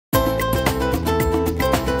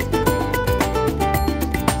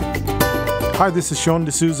Hi, this is Sean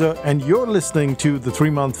D'Souza, and you're listening to the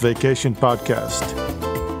 3-Month Vacation Podcast.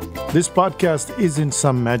 This podcast isn't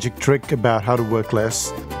some magic trick about how to work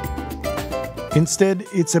less. Instead,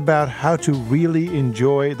 it's about how to really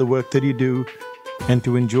enjoy the work that you do and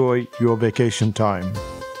to enjoy your vacation time.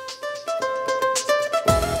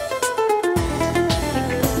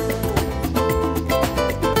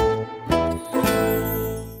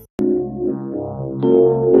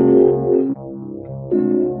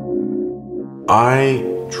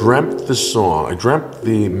 I dreamt the song, I dreamt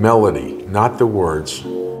the melody, not the words.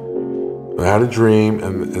 I had a dream,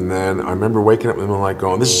 and then I remember waking up in the middle of the night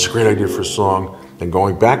going, this is a great idea for a song, and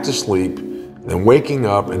going back to sleep, then waking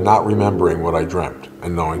up and not remembering what I dreamt,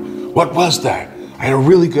 and knowing, what was that? I had a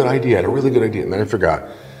really good idea, and then I forgot.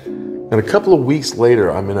 And a couple of weeks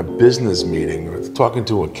later, I'm in a business meeting, talking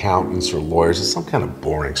to accountants or lawyers, it's some kind of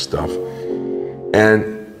boring stuff,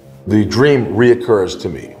 and the dream reoccurs to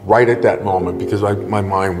me right at that moment because my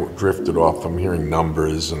mind drifted off from hearing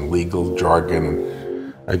numbers and legal jargon,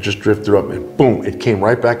 and I just drifted up and boom, it came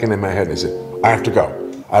right back into my head and I said, I have to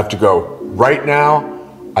go right now.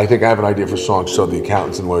 I think I have an idea for a song. So the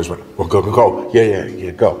accountants and lawyers went, well, go.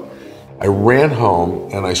 Yeah, go. I ran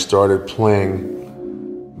home and I started playing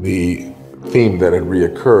the theme that had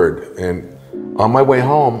reoccurred, and on my way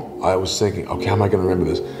home, I was thinking, okay, how am I going to remember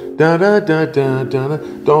this? Da da da da da.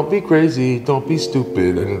 Don't be crazy, don't be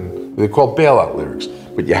stupid. And they're called bailout lyrics,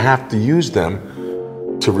 but you have to use them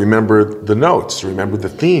to remember the notes, remember the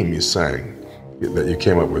theme you sang that you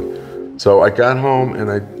came up with. So I got home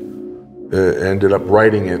and I ended up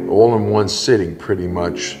writing it all in one sitting, pretty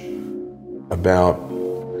much.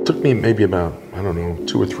 It took me maybe about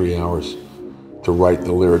 2 or 3 hours to write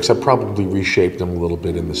the lyrics. I probably reshaped them a little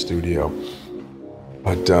bit in the studio,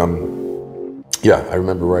 but. Yeah, I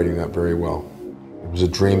remember writing that very well. It was a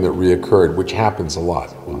dream that reoccurred, which happens a lot.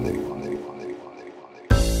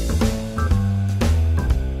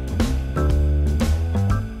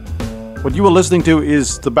 What you were listening to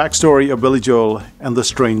is the backstory of Billy Joel and the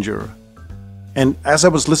Stranger. And as I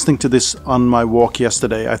was listening to this on my walk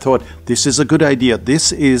yesterday, I thought, this is a good idea.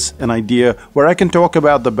 This is an idea where I can talk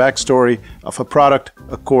about the backstory of a product,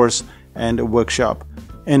 a course, and a workshop.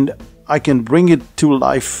 And I can bring it to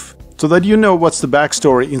life so that you know what's the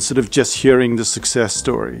backstory instead of just hearing the success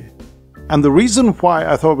story. And the reason why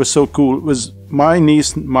I thought it was so cool was my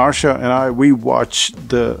niece Marsha and we watched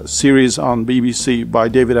the series on BBC by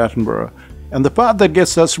David Attenborough. And the part that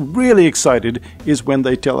gets us really excited is when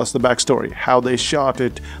they tell us the backstory, how they shot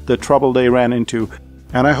it, the trouble they ran into.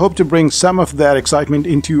 And I hope to bring some of that excitement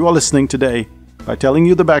into your listening today by telling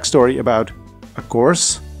you the backstory about a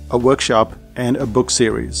course, a workshop, and a book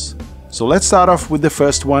series. So let's start off with the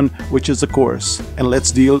first one, which is a course, and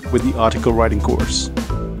let's deal with the article writing course.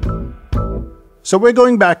 So we're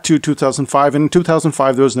going back to 2005, and in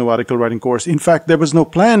 2005 there was no article writing course. In fact, there was no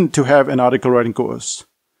plan to have an article writing course.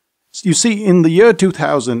 You see, in the year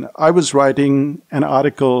 2000, I was writing an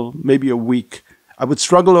article maybe a week. I would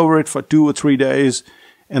struggle over it for 2 or 3 days,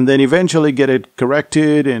 and then eventually get it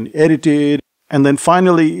corrected and edited, and then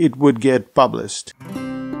finally it would get published.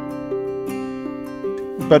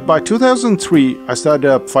 But by 2003, I started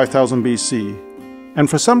up 5000 BC. And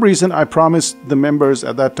for some reason, I promised the members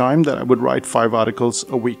at that time that I would write 5 articles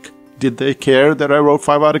a week. Did they care that I wrote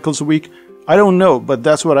 5 articles a week? I don't know, but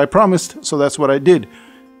that's what I promised, so that's what I did.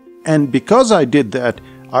 And because I did that,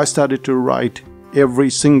 I started to write every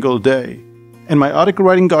single day. And my article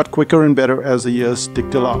writing got quicker and better as the years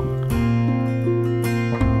ticked along.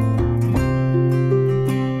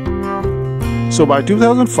 So by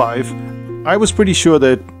 2005, I was pretty sure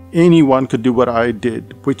that anyone could do what I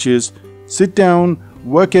did, which is sit down,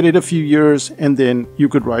 work at it a few years, and then you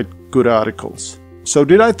could write good articles. So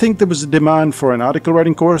did I think there was a demand for an article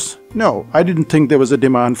writing course? No, I didn't think there was a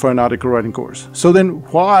demand for an article writing course. So then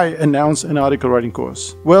why announce an article writing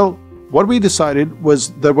course? Well, what we decided was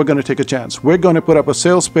that we're going to take a chance. We're going to put up a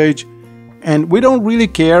sales page, and we don't really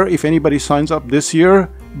care if anybody signs up this year,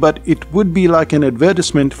 but it would be like an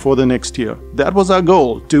advertisement for the next year. That was our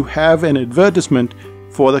goal, to have an advertisement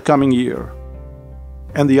for the coming year.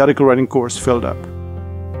 And the article writing course filled up.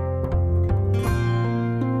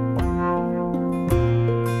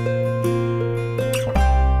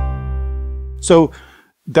 So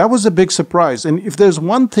that was a big surprise. And if there's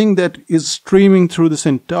one thing that is streaming through this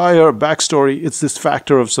entire backstory, it's this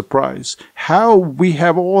factor of surprise. How we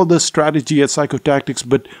have all the strategy at Psychotactics,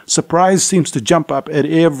 but surprise seems to jump up at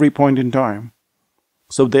every point in time.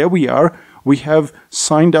 So there we are. We have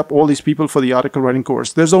signed up all these people for the article writing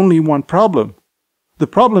course. There's only one problem. The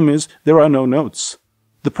problem is there are no notes.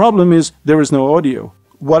 The problem is there is no audio.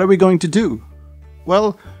 What are we going to do?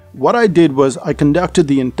 Well, What I did was I conducted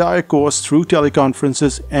the entire course through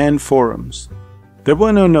teleconferences and forums. There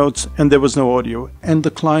were no notes and there was no audio, and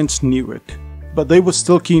the clients knew it. But they were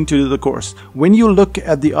still keen to do the course. When you look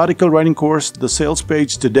at the article writing course, the sales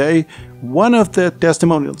page today, one of the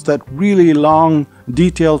testimonials, that really long,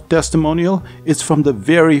 detailed testimonial, is from the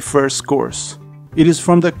very first course. It is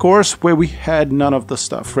from the course where we had none of the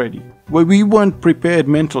stuff ready, where we weren't prepared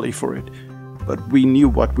mentally for it, but we knew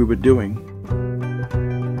what we were doing.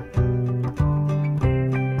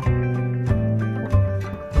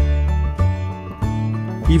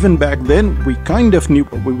 Even back then, we kind of knew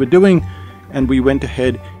what we were doing, and we went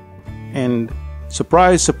ahead, and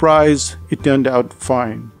surprise, surprise, it turned out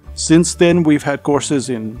fine. Since then, we've had courses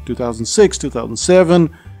in 2006, 2007,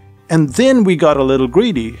 and then we got a little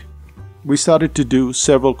greedy. We started to do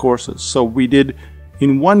several courses. So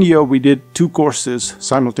in 1 year, we did 2 courses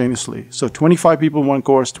simultaneously. So 25 people in one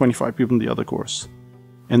course, 25 people in the other course.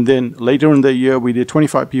 And then later in the year, we did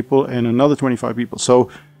 25 people and another 25 people. So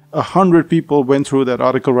 100 people went through that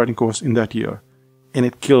article writing course in that year, and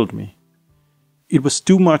it killed me. It was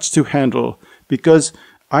too much to handle because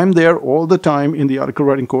I'm there all the time in the article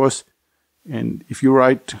writing course, and if you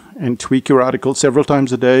write and tweak your article several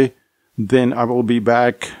times a day, then I will be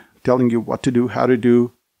back telling you what to do, how to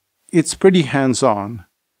do. It's pretty hands-on,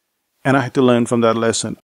 and I had to learn from that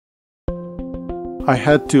lesson. I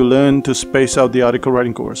had to learn to space out the article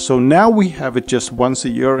writing course. So now we have it just once a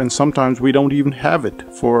year, and sometimes we don't even have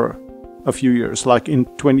it for a few years. Like in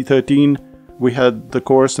 2013, we had the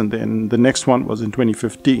course, and then the next one was in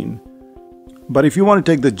 2015. But if you want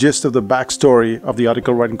to take the gist of the backstory of the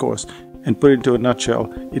article writing course and put it into a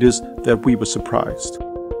nutshell, it is that we were surprised.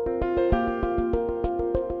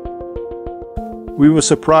 We were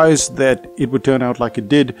surprised that it would turn out like it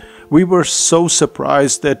did. We were so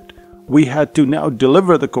surprised that we had to now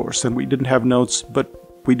deliver the course, and we didn't have notes, but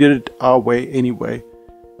we did it our way anyway.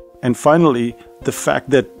 And finally, the fact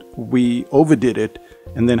that we overdid it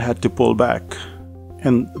and then had to pull back.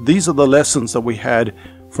 And these are the lessons that we had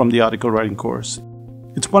from the article writing course.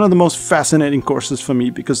 It's one of the most fascinating courses for me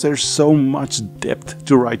because there's so much depth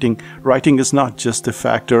to writing. Writing is not just a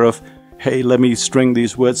factor of, hey, let me string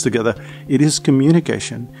these words together. It is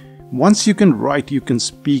communication. Once you can write, you can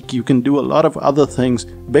speak, you can do a lot of other things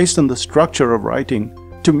based on the structure of writing.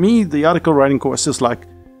 To me, the article writing course is like,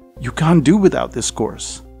 you can't do without this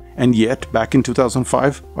course. And yet, back in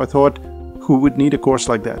 2005, I thought, who would need a course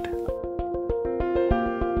like that?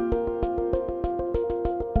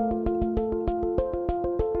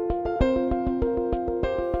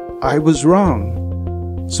 I was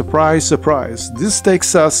wrong. Surprise, surprise. This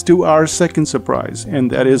takes us to our second surprise, and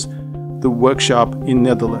that is the workshop in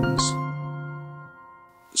Netherlands.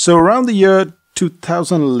 So around the year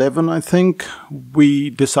 2011, I think,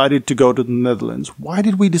 we decided to go to the Netherlands. Why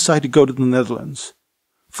did we decide to go to the Netherlands?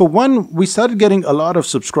 For one, we started getting a lot of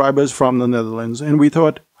subscribers from the Netherlands, and we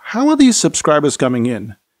thought, how are these subscribers coming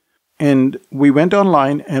in? And we went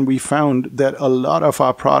online and we found that a lot of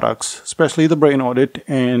our products, especially the Brain Audit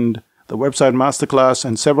and the Website Masterclass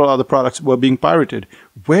and several other products, were being pirated.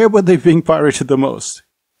 Where were they being pirated the most?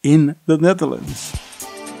 In the Netherlands.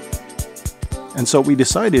 And so we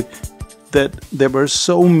decided that there were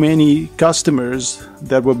so many customers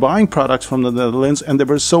that were buying products from the Netherlands, and there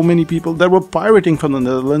were so many people that were pirating from the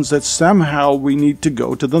Netherlands, that somehow we need to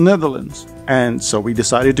go to the Netherlands. And so we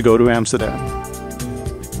decided to go to Amsterdam.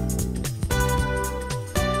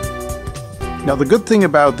 Now, the good thing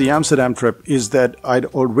about the Amsterdam trip is that I'd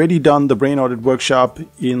already done the Brain Audit workshop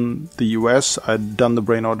in the US. I'd done the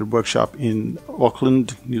Brain Audit workshop in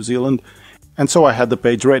Auckland, New Zealand. And so I had the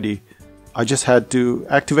page ready. I just had to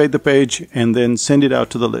activate the page and then send it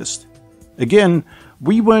out to the list. Again,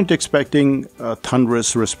 we weren't expecting a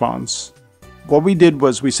thunderous response. What we did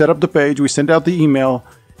was we set up the page, we sent out the email,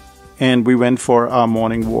 and we went for our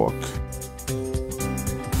morning walk.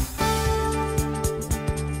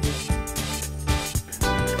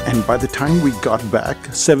 And by the time we got back,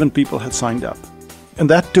 7 people had signed up. And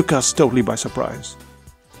that took us totally by surprise.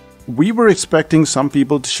 We were expecting some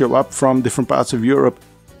people to show up from different parts of Europe,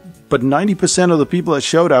 but 90% of the people that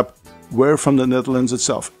showed up were from the Netherlands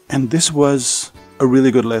itself. And this was a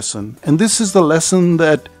really good lesson. And this is the lesson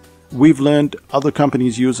that we've learned other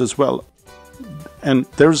companies use as well. And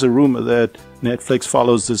there's a rumor that Netflix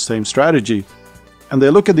follows this same strategy. And they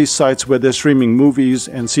look at these sites where they're streaming movies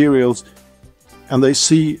and serials, and they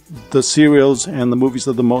see the serials and the movies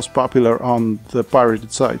that are the most popular on the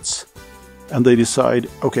pirated sites. And they decide,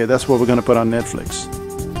 okay, that's what we're going to put on Netflix.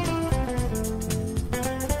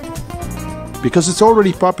 Because it's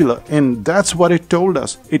already popular, and that's what it told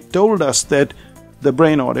us. It told us that the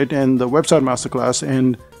Brain Audit and the Website Masterclass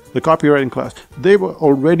and the copywriting class, they were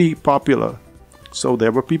already popular. So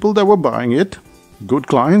there were people that were buying it, good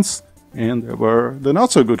clients, and there were the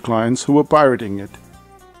not so good clients who were pirating it.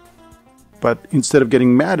 But instead of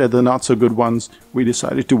getting mad at the not so good ones, we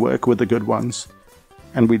decided to work with the good ones.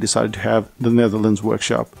 And we decided to have the Netherlands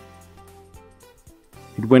workshop.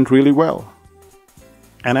 It went really well.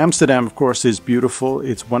 And Amsterdam, of course, is beautiful.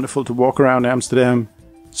 It's wonderful to walk around Amsterdam.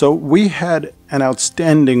 So we had an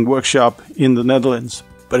outstanding workshop in the Netherlands,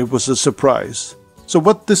 but it was a surprise. So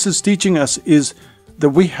what this is teaching us is that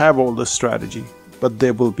we have all the strategy, but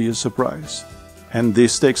there will be a surprise. And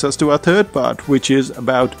this takes us to our third part, which is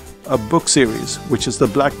about a book series, which is the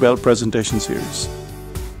Black Belt Presentation Series.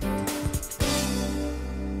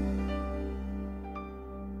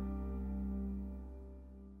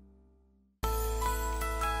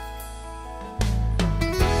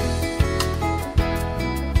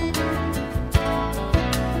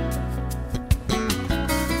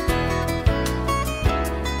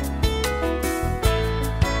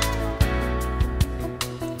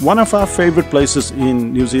 One of our favorite places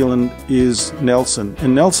in New Zealand is Nelson.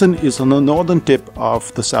 And Nelson is on the northern tip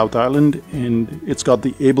of the South Island, and it's got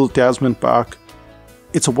the Abel Tasman Park.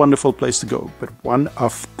 It's a wonderful place to go, but one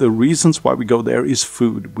of the reasons why we go there is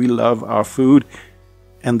food. We love our food,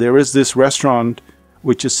 and there is this restaurant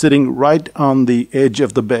which is sitting right on the edge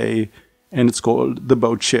of the bay, and it's called the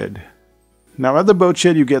Boat Shed. Now at the Boat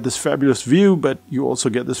Shed you get this fabulous view, but you also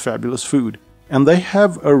get this fabulous food. And they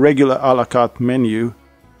have a regular a la carte menu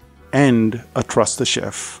and a Trust the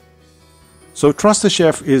Chef. So Trust the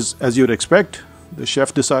Chef is, as you'd expect, the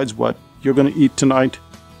chef decides what you're going to eat tonight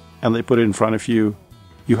and they put it in front of you.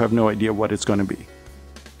 You have no idea what it's going to be.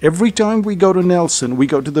 Every time we go to Nelson, we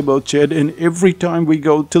go to the Boat Shed, and every time we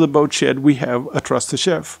go to the Boat Shed, we have a Trust the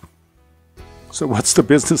Chef. So what's the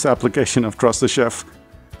business application of Trust the Chef?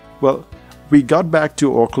 Well, we got back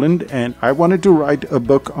to Auckland and I wanted to write a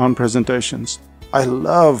book on presentations. I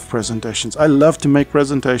love presentations. I love to make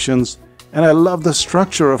presentations, and I love the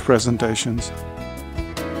structure of presentations.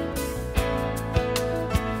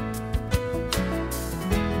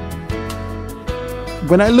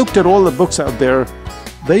 When I looked at all the books out there,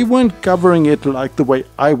 they weren't covering it like the way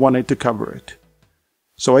I wanted to cover it.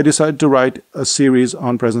 So I decided to write a series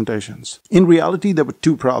on presentations. In reality, there were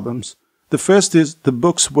two problems. The first is the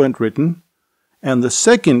books weren't written, and the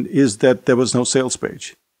second is that there was no sales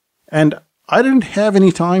page. And I didn't have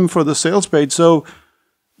any time for the sales page, so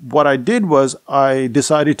what I did was I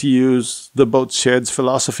decided to use the Boat Shed's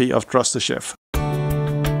philosophy of Trust the Chef.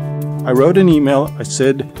 I wrote an email. I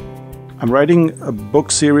said, I'm writing a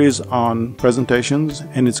book series on presentations,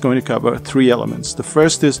 and it's going to cover three elements. The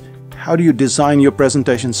first is, how do you design your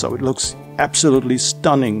presentation so it looks absolutely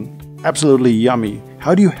stunning, absolutely yummy?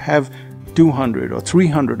 How do you have 200 or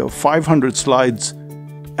 300 or 500 slides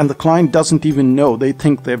and the client doesn't even know? They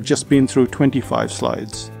think they've just been through 25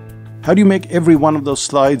 slides. How do you make every one of those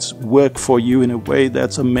slides work for you in a way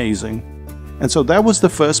that's amazing? And so that was the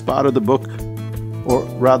first part of the book, or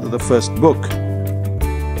rather the first book.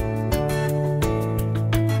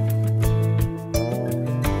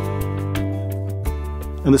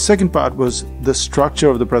 And the second part was the structure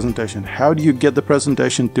of the presentation. How do you get the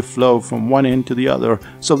presentation to flow from one end to the other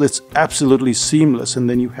so that it's absolutely seamless? And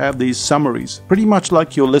then you have these summaries, pretty much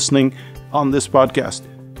like you're listening on this podcast.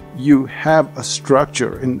 You have a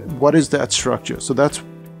structure, and what is that structure? So that's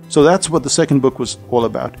what the second book was all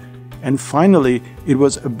about. And finally, it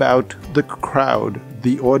was about the crowd,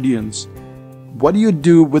 the audience. What do you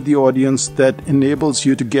do with the audience that enables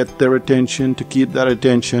you to get their attention, to keep that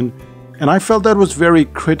attention? And I felt that was very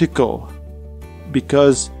critical,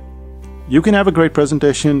 because you can have a great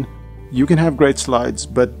presentation, you can have great slides,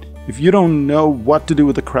 but if you don't know what to do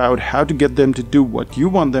with the crowd, how to get them to do what you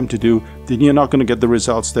want them to do, then you're not going to get the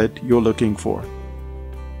results that you're looking for.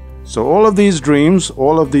 So all of these dreams,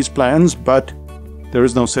 all of these plans, but there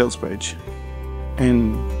is no sales page.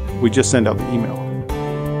 And we just send out the email.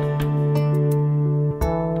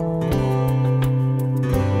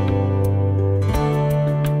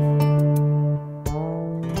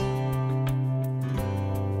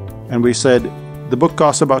 And we said, the book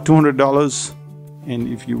costs about $200, and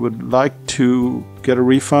if you would like to get a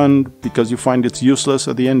refund because you find it's useless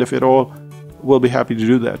at the end of it all, we'll be happy to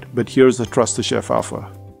do that. But here's the Trust the Chef offer.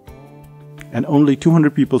 And only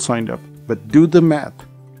 200 people signed up. But do the math.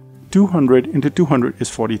 200 into 200 is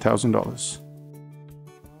 $40,000.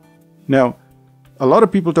 Now, a lot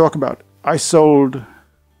of people talk about, I sold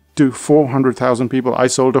to 400,000 people, I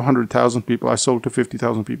sold to 100,000 people, I sold to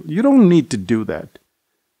 50,000 people. You don't need to do that.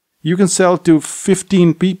 You can sell to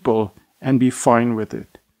 15 people and be fine with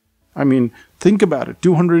it. I mean, think about it.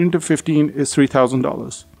 200 into 15 is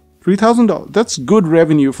 $3,000. $3,000. That's good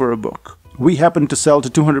revenue for a book. We happened to sell to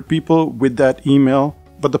 200 people with that email.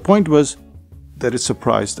 But the point was that it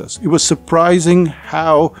surprised us. It was surprising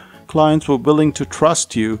how clients were willing to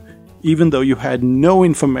trust you even though you had no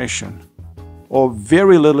information or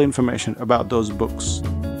very little information about those books.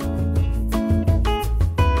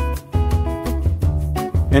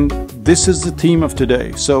 And this is the theme of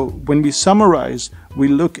today. So when we summarize, we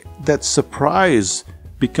look that surprise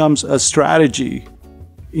becomes a strategy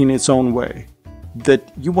in its own way,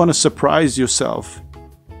 that you want to surprise yourself.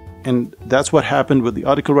 And that's what happened with the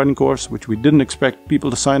article writing course, which we didn't expect people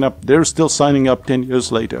to sign up. They're still signing up 10 years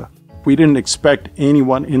later. We didn't expect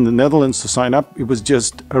anyone in the Netherlands to sign up. It was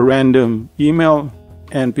just a random email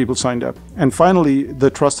and people signed up. And finally, the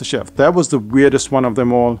Trust the Chef. That was the weirdest one of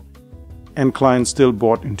them all, and clients still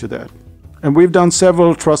bought into that. And we've done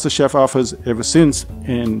several Trust the Chef offers ever since,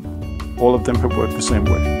 and all of them have worked the same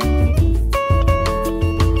way.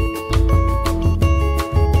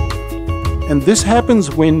 And this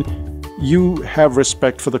happens when you have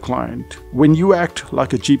respect for the client, when you act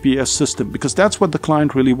like a GPS system, because that's what the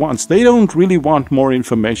client really wants. They don't really want more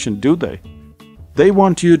information, do they? They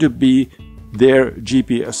want you to be their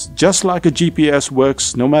GPS. Just like a GPS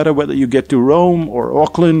works, no matter whether you get to Rome or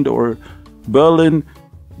Auckland or Berlin,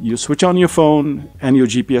 you switch on your phone and your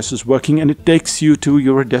GPS is working and it takes you to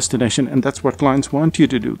your destination. And that's what clients want you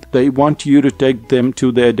to do. They want you to take them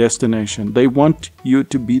to their destination. They want you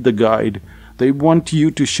to be the guide. They want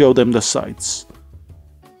you to show them the sights.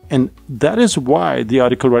 And that is why the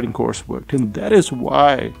article writing course worked. And that is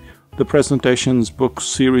why the presentations book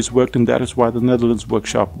series worked. And that is why the Netherlands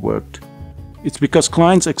workshop worked. It's because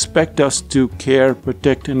clients expect us to care,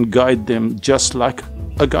 protect, and guide them just like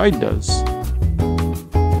a guide does.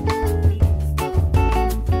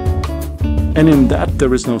 And in that,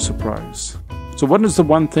 there is no surprise. So what is the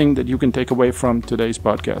one thing that you can take away from today's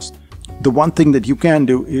podcast? The one thing that you can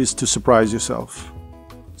do is to surprise yourself.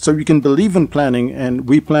 So you can believe in planning, and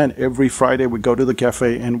we plan every Friday. We go to the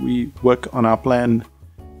cafe and we work on our plan.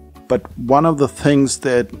 But one of the things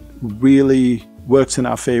that really works in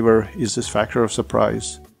our favor is this factor of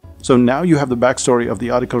surprise. So now you have the backstory of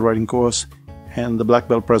the article writing course and the Black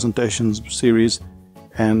Belt presentations series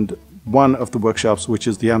and one of the workshops, which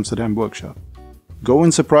is the Amsterdam workshop. Go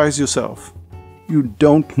and surprise yourself. You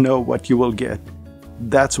don't know what you will get.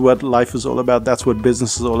 That's what life is all about. That's what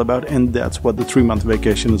business is all about. And that's what the 3-month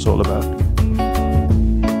vacation is all about.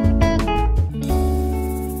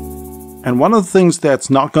 And one of the things that's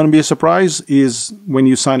not going to be a surprise is when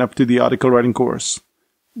you sign up to the article writing course.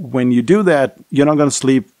 When you do that, you're not going to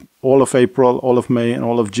sleep all of April, all of May, and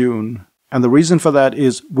all of June. And the reason for that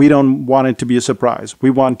is we don't want it to be a surprise. We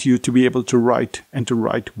want you to be able to write and to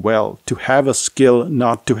write well, to have a skill,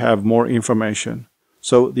 not to have more information.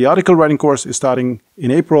 So the article writing course is starting in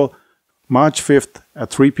April, March 5th at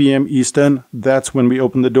 3 p.m. Eastern. That's when we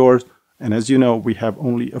open the doors. And as you know, we have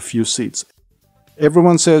only a few seats.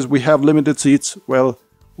 Everyone says we have limited seats. Well,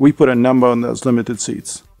 we put a number on those limited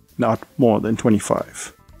seats, not more than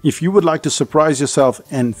 25. If you would like to surprise yourself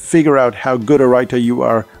and figure out how good a writer you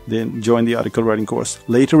are, then join the article writing course.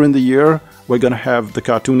 Later in the year, we're going to have the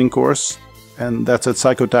cartooning course, and that's at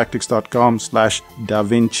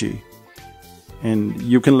psychotactics.com/DaVinci. And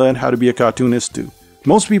you can learn how to be a cartoonist too.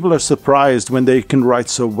 Most people are surprised when they can write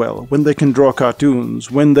so well, when they can draw cartoons,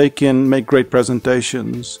 when they can make great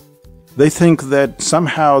presentations. They think that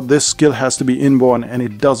somehow this skill has to be inborn, and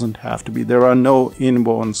it doesn't have to be. There are no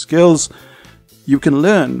inborn skills. You can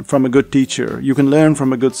learn from a good teacher. You can learn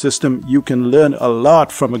from a good system. You can learn a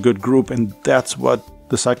lot from a good group, and that's what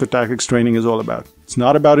the Psychotactics training is all about. It's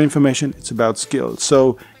not about information, it's about skills.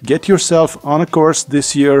 So get yourself on a course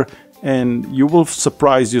this year, and you will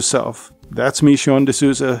surprise yourself. That's me, Sean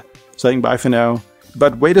D'Souza, saying bye for now.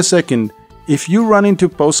 But wait a second. If you run into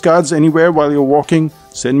postcards anywhere while you're walking,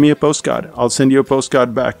 send me a postcard. I'll send you a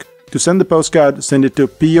postcard back. To send the postcard, send it to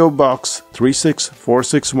P.O. Box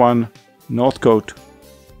 36461, Northcote,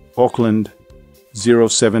 Auckland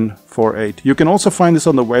 0748. You can also find this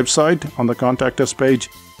on the website, on the Contact Us page.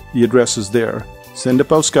 The address is there. Send a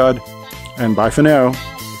postcard, and bye for now.